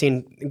 something I've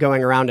seen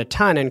going around a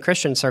ton in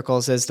Christian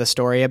circles, is the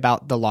story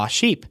about the lost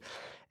sheep.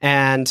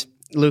 And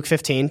Luke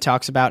 15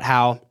 talks about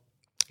how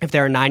if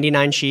there are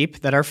 99 sheep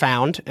that are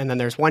found, and then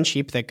there's one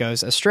sheep that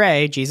goes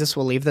astray, Jesus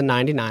will leave the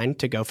 99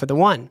 to go for the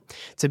one.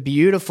 It's a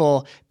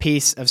beautiful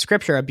piece of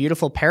Scripture, a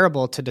beautiful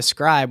parable to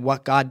describe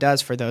what God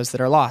does for those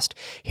that are lost.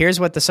 Here's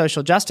what the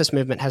social justice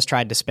movement has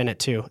tried to spin it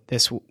to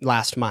this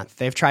last month.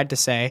 They've tried to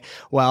say,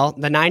 well,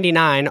 the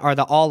 99 are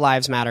the all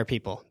lives matter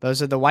people.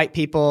 Those are the white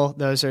people.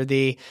 Those are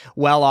the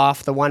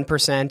well-off, the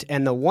 1%.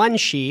 And the one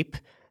sheep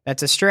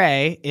that's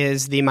astray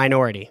is the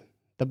minority,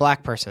 the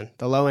black person,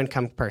 the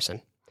low-income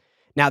person.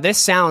 Now, this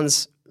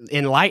sounds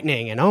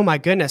enlightening, and oh my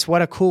goodness,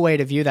 what a cool way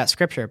to view that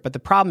Scripture. But the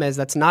problem is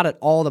that's not at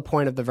all the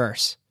point of the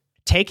verse.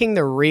 Taking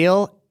the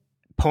real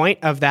point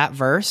of that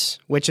verse,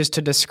 which is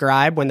to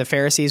describe when the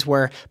Pharisees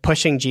were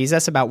pushing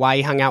Jesus about why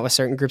he hung out with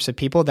certain groups of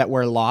people that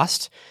were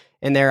lost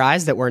in their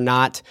eyes, that were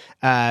not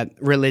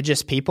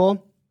religious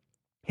people,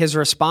 his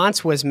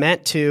response was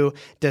meant to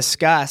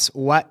discuss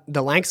what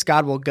the lengths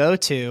God will go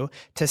to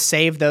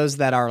save those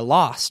that are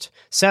lost.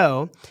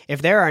 So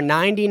if there are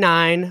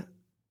 99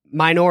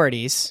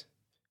 minorities,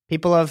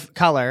 people of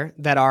color,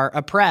 that are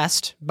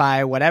oppressed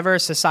by whatever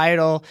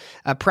societal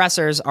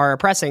oppressors are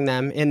oppressing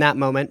them in that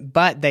moment,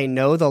 but they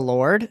know the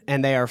Lord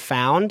and they are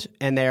found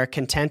and they are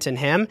content in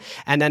Him.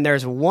 And then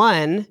there's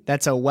one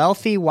that's a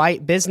wealthy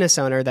white business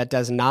owner that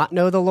does not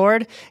know the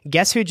Lord.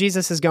 Guess who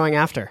Jesus is going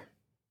after?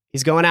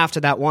 He's going after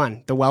that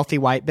one, the wealthy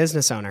white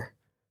business owner.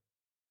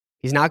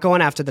 He's not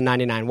going after the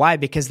 99. Why?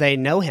 Because they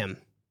know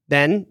Him.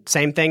 Then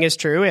same thing is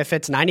true if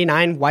it's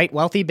 99 white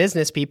wealthy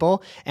business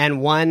people and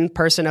one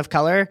person of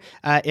color.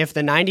 If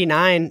the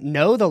 99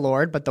 know the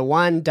Lord, but the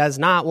one does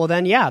not, well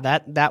then yeah,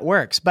 that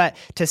works. But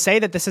to say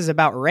that this is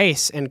about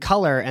race and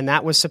color and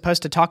that was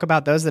supposed to talk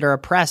about those that are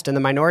oppressed and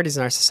the minorities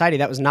in our society,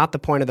 that was not the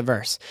point of the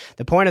verse.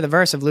 The point of the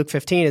verse of Luke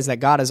 15 is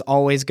that God is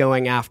always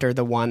going after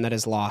the one that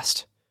is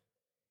lost.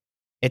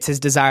 It's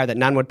His desire that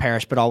none would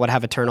perish, but all would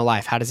have eternal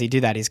life. How does He do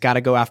that? He's got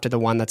to go after the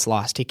one that's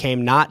lost. He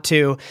came not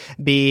to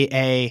be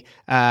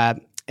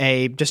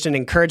just an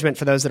encouragement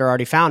for those that are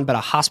already found, but a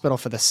hospital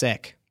for the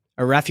sick,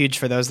 a refuge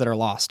for those that are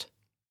lost.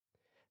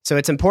 So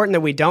it's important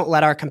that we don't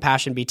let our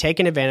compassion be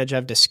taken advantage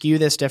of to skew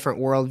this different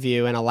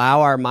worldview and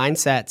allow our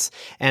mindsets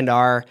and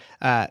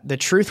the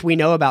truth we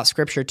know about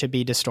Scripture to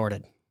be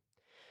distorted.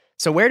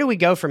 So where do we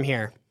go from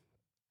here?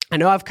 I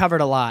know I've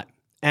covered a lot,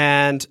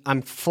 and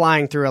I'm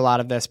flying through a lot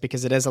of this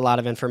because it is a lot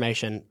of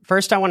information.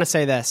 First, I want to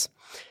say this.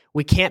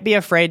 We can't be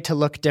afraid to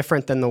look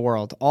different than the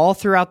world. All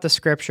throughout the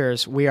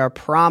Scriptures, we are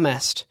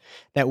promised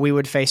that we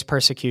would face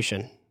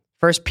persecution.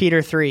 1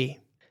 Peter 3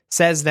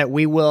 says that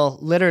we will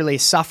literally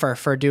suffer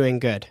for doing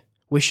good.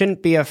 We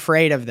shouldn't be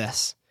afraid of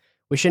this.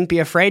 We shouldn't be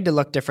afraid to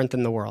look different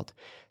than the world.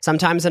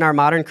 Sometimes in our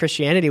modern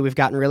Christianity, we've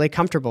gotten really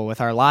comfortable with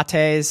our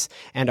lattes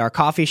and our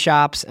coffee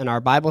shops and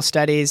our Bible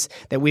studies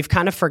that we've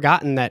kind of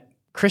forgotten that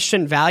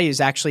Christian values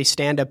actually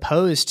stand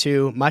opposed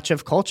to much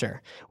of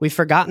culture. We've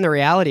forgotten the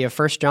reality of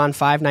 1 John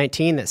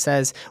 5:19 that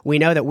says, we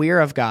know that we are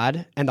of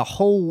God and the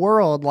whole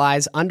world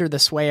lies under the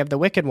sway of the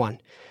wicked one.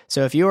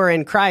 So if you are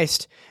in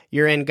Christ,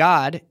 you're in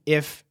God.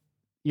 If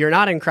you're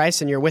not in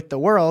Christ and you're with the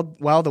world,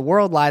 well, the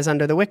world lies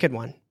under the wicked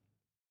one.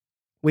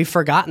 We've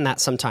forgotten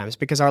that sometimes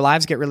because our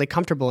lives get really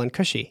comfortable and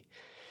cushy.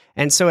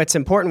 And so it's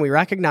important we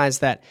recognize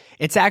that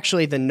it's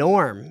actually the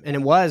norm, and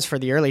it was for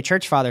the early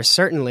church fathers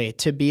certainly,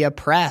 to be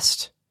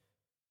oppressed,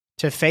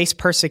 to face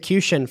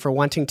persecution for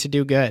wanting to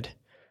do good,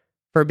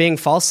 for being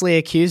falsely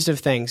accused of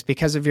things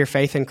because of your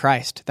faith in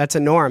Christ. That's a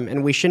norm,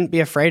 and we shouldn't be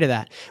afraid of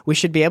that. We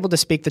should be able to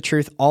speak the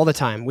truth all the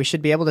time. We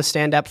should be able to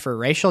stand up for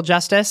racial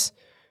justice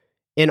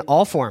in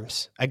all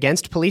forms,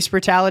 against police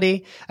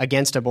brutality,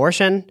 against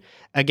abortion,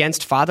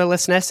 against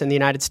fatherlessness in the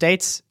United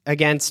States,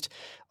 against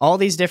all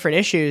these different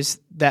issues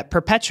that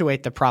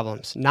perpetuate the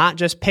problems, not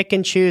just pick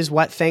and choose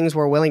what things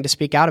we're willing to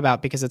speak out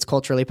about because it's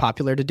culturally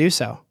popular to do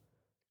so.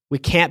 We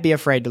can't be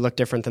afraid to look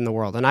different than the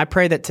world. And I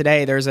pray that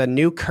today there's a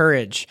new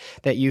courage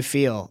that you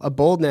feel, a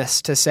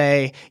boldness to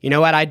say, you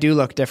know what, I do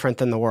look different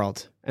than the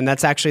world. And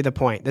that's actually the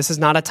point. This is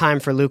not a time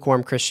for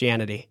lukewarm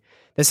Christianity.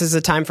 This is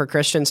a time for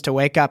Christians to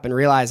wake up and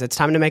realize it's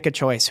time to make a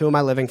choice. Who am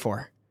I living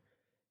for?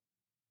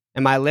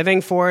 Am I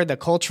living for the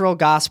cultural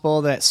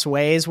gospel that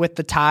sways with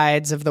the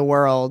tides of the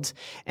world,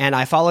 and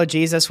I follow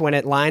Jesus when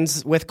it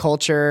lines with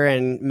culture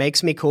and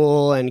makes me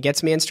cool and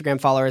gets me Instagram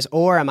followers?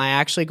 Or am I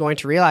actually going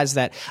to realize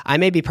that I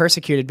may be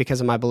persecuted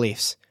because of my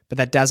beliefs, but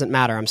that doesn't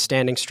matter. I'm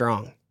standing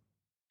strong.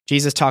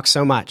 Jesus talks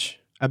so much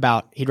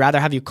about he'd rather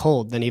have you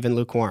cold than even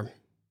lukewarm,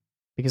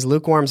 because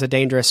lukewarm's a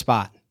dangerous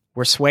spot.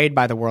 We're swayed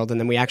by the world,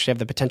 and then we actually have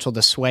the potential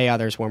to sway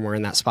others when we're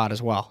in that spot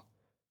as well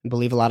and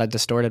believe a lot of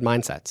distorted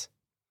mindsets.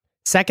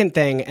 Second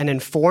thing, an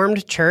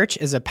informed church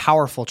is a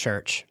powerful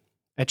church.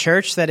 A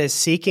church that is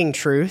seeking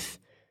truth,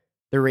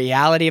 the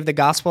reality of the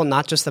gospel,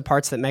 not just the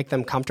parts that make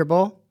them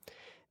comfortable.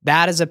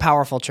 That is a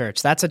powerful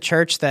church. That's a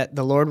church that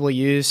the Lord will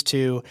use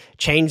to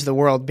change the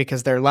world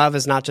because their love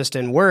is not just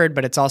in word,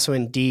 but it's also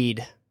in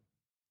deed.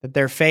 That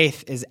their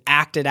faith is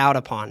acted out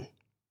upon.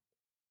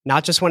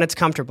 Not just when it's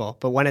comfortable,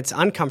 but when it's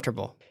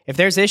uncomfortable. If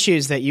there's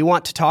issues that you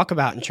want to talk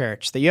about in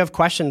church, that you have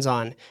questions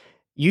on,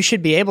 you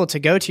should be able to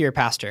go to your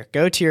pastor,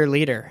 go to your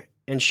leader,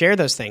 and share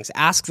those things.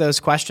 Ask those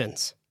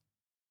questions.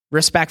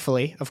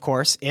 Respectfully, of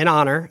course, in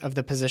honor of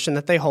the position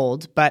that they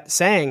hold, but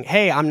saying,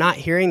 hey, I'm not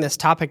hearing this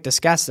topic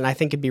discussed, and I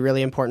think it'd be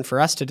really important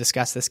for us to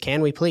discuss this.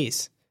 Can we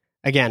please?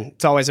 Again,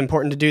 it's always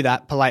important to do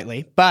that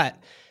politely, but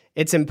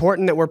it's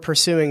important that we're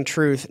pursuing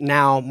truth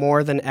now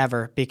more than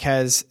ever,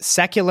 because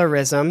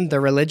secularism,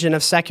 the religion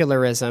of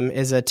secularism,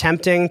 is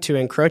attempting to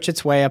encroach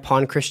its way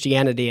upon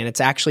Christianity, and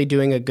it's actually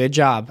doing a good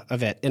job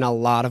of it in a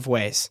lot of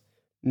ways.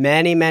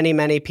 Many, many,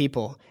 many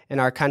people in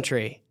our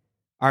country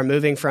are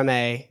moving from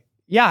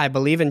I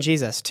believe in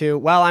Jesus, to,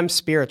 well, I'm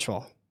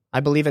spiritual. I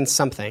believe in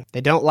something.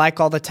 They don't like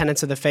all the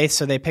tenets of the faith,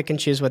 so they pick and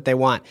choose what they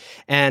want.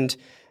 And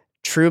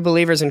true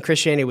believers in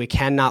Christianity, we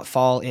cannot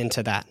fall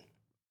into that.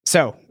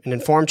 So, an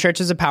informed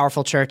church is a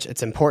powerful church.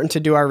 It's important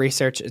to do our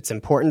research. It's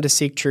important to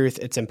seek truth.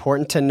 It's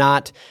important to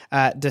not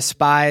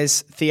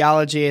despise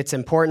theology. It's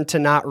important to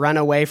not run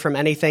away from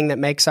anything that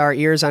makes our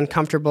ears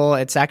uncomfortable.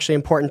 It's actually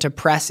important to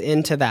press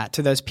into that,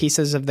 to those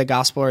pieces of the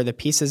gospel or the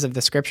pieces of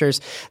the scriptures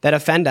that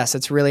offend us.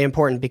 It's really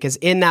important because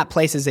in that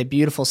place is a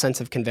beautiful sense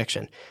of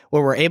conviction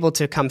where we're able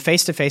to come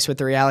face to face with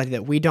the reality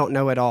that we don't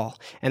know it all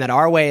and that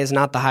our way is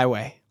not the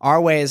highway. Our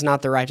way is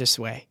not the righteous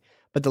way.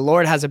 But the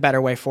Lord has a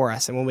better way for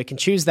us. And when we can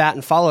choose that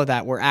and follow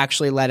that, we're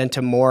actually led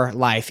into more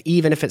life,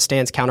 even if it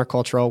stands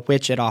countercultural,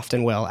 which it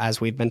often will, as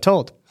we've been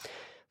told.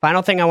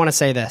 Final thing I want to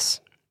say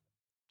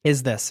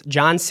is this.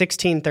 John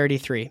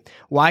 16:33.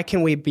 Why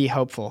can we be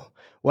hopeful?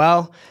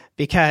 Well,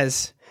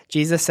 because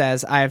Jesus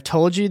says, I have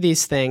told you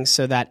these things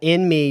so that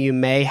in me you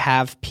may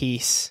have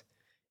peace.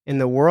 In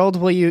the world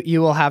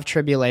you will have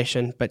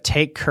tribulation, but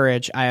take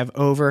courage. I have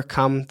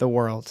overcome the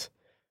world.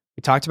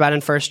 We talked about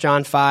in 1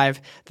 John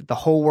 5 that the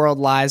whole world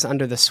lies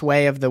under the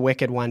sway of the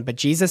wicked one, but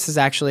Jesus has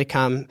actually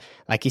come,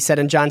 like he said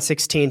in John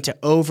 16, to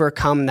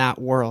overcome that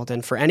world.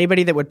 And for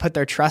anybody that would put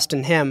their trust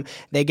in him,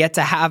 they get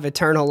to have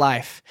eternal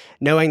life,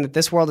 knowing that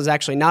this world is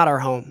actually not our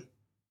home.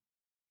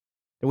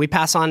 That we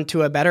pass on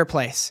to a better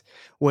place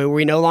where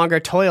we no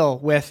longer toil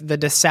with the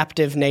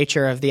deceptive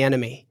nature of the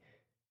enemy.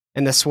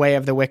 and the sway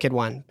of the wicked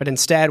one, but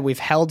instead we've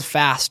held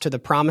fast to the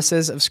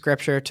promises of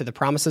Scripture, to the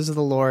promises of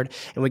the Lord,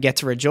 and we get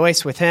to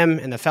rejoice with Him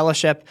in the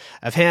fellowship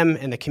of Him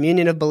and the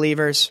communion of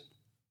believers.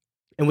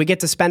 And we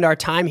get to spend our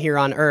time here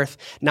on earth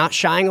not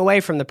shying away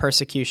from the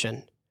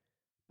persecution,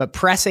 but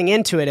pressing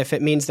into it if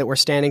it means that we're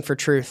standing for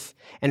truth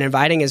and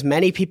inviting as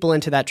many people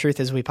into that truth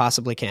as we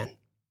possibly can.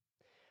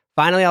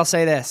 Finally, I'll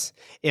say this.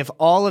 If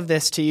all of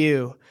this to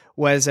you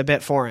was a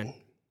bit foreign,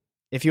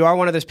 if you are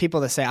one of those people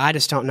that say, I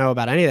just don't know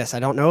about any of this, I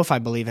don't know if I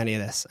believe any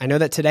of this. I know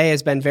that today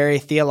has been very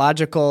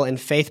theological and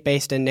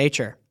faith-based in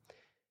nature.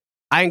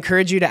 I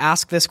encourage you to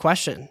ask this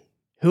question.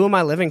 Who am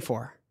I living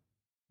for?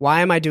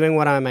 Why am I doing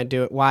what I'm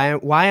doing?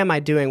 Why am I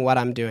doing what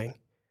I'm doing?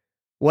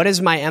 What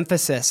is my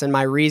emphasis and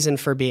my reason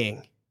for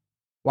being?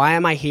 Why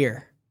am I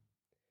here?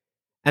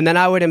 And then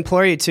I would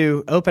implore you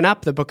to open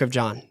up the book of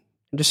John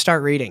and just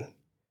start reading.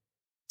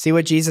 See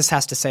what Jesus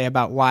has to say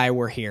about why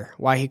we're here,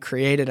 why He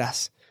created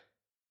us,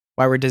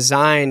 why we're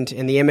designed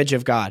in the image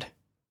of God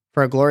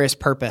for a glorious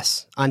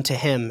purpose unto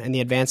Him and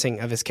the advancing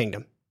of His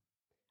kingdom.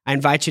 I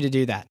invite you to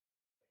do that.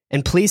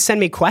 And please send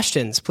me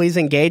questions. Please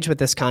engage with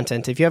this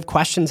content. If you have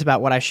questions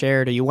about what I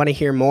shared or you want to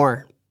hear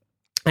more,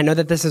 I know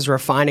that this is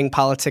refining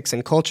politics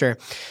and culture,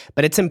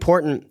 but it's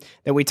important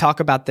that we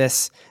talk about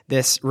this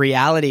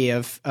reality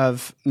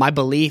of my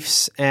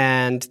beliefs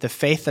and the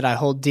faith that I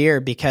hold dear,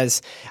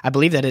 because I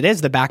believe that it is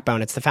the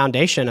backbone. It's the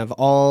foundation of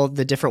all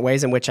the different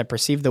ways in which I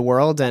perceive the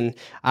world, and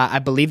I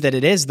believe that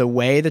it is the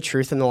way, the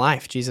truth, and the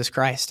life, Jesus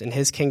Christ and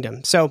His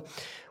kingdom. So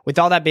with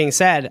all that being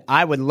said,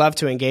 I would love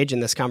to engage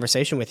in this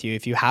conversation with you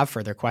if you have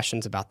further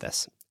questions about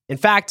this. In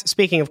fact,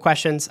 speaking of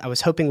questions, I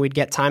was hoping we'd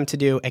get time to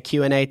do a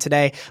Q&A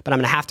today, but I'm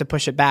going to have to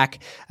push it back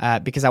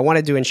because I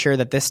wanted to ensure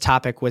that this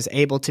topic was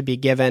able to be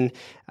given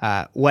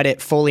what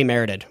it fully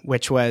merited,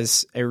 which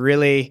was a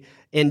really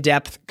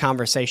in-depth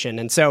conversation.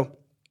 And so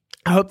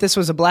I hope this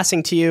was a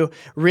blessing to you.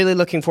 Really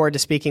looking forward to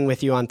speaking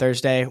with you on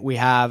Thursday. We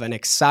have an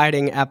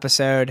exciting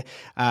episode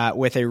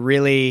with a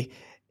really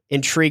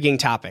intriguing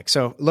topic.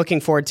 So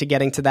looking forward to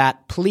getting to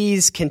that.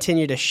 Please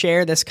continue to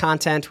share this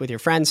content with your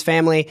friends,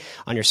 family,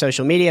 on your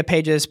social media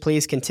pages.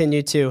 Please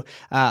continue to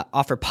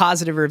offer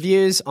positive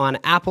reviews on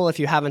Apple if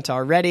you haven't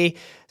already.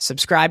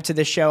 Subscribe to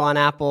this show on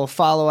Apple,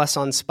 follow us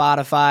on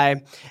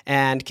Spotify,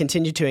 and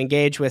continue to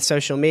engage with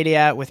social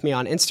media with me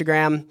on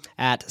Instagram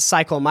at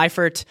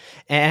CycleMeifert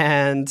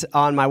and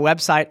on my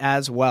website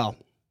as well.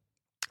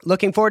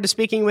 Looking forward to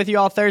speaking with you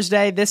all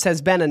Thursday. This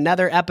has been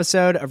another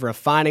episode of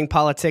Refining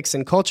Politics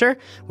and Culture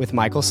with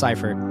Michael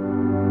Seifert.